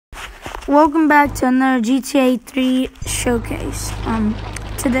Welcome back to another GTA 3 showcase.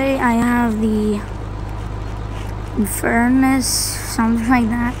 Today I have the Infernus, something like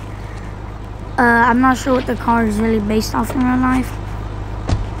that. I'm not sure what the car is really based off in real life.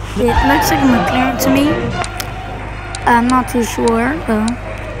 It looks like a McLaren to me. I'm not too sure though.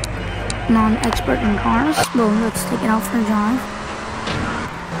 Non-expert in cars, but let's take it out for a drive.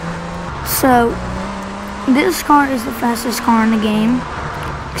 So, this car is the fastest car in the game.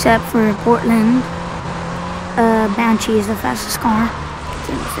 Except for Portland, Banshee is the fastest car,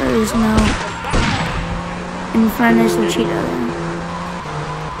 since there is no Infernus or Cheetah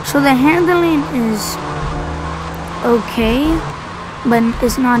there. So the handling is okay, but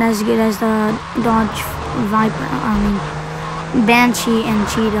it's not as good as the Dodge Viper, Banshee and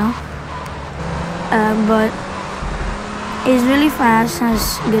Cheetah. But it's really fast,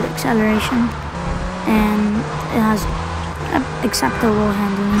 has good acceleration, and it has acceptable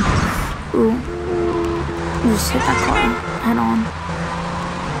handling. Ooh, just hit that car head on.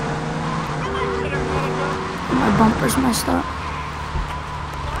 My bumper's messed up.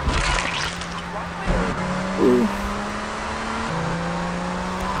 Ooh,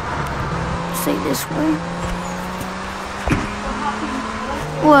 stay this way.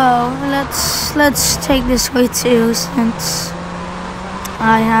 Well, let's take this way too, since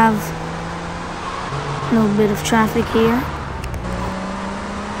I have a little bit of traffic here.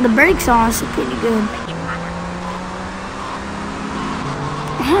 The brakes are also pretty good.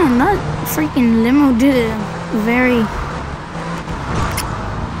 Man, that freaking limo did a very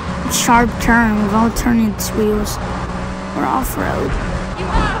sharp turn without turning its wheels. We're off-road.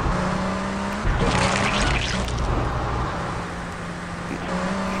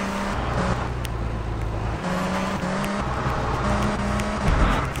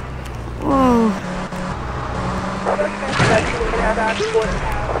 Whoa.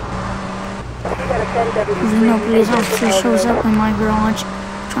 No police officer shows up in my garage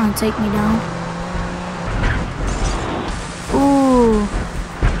trying to take me down. Ooh.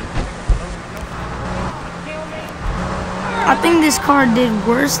 I think this car did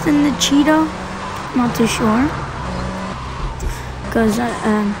worse than the Cheetah. Not too sure. Because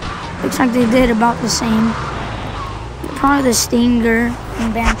looks like they did about the same. Probably the Stinger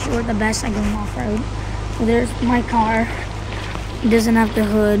and Banshee were the best at going off-road. So there's my car. It doesn't have the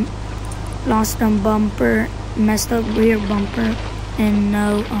hood. Lost on bumper, messed up rear bumper, and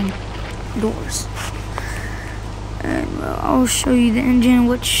no doors. And well, I'll show you the engine,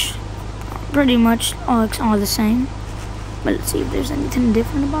 which pretty much looks all the same. But let's see if there's anything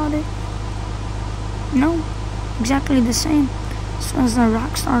different about it. No, exactly the same. This one's the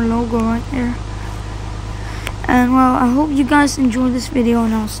Rockstar logo right there. And well, I hope you guys enjoyed this video,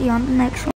 and I'll see you on the next one.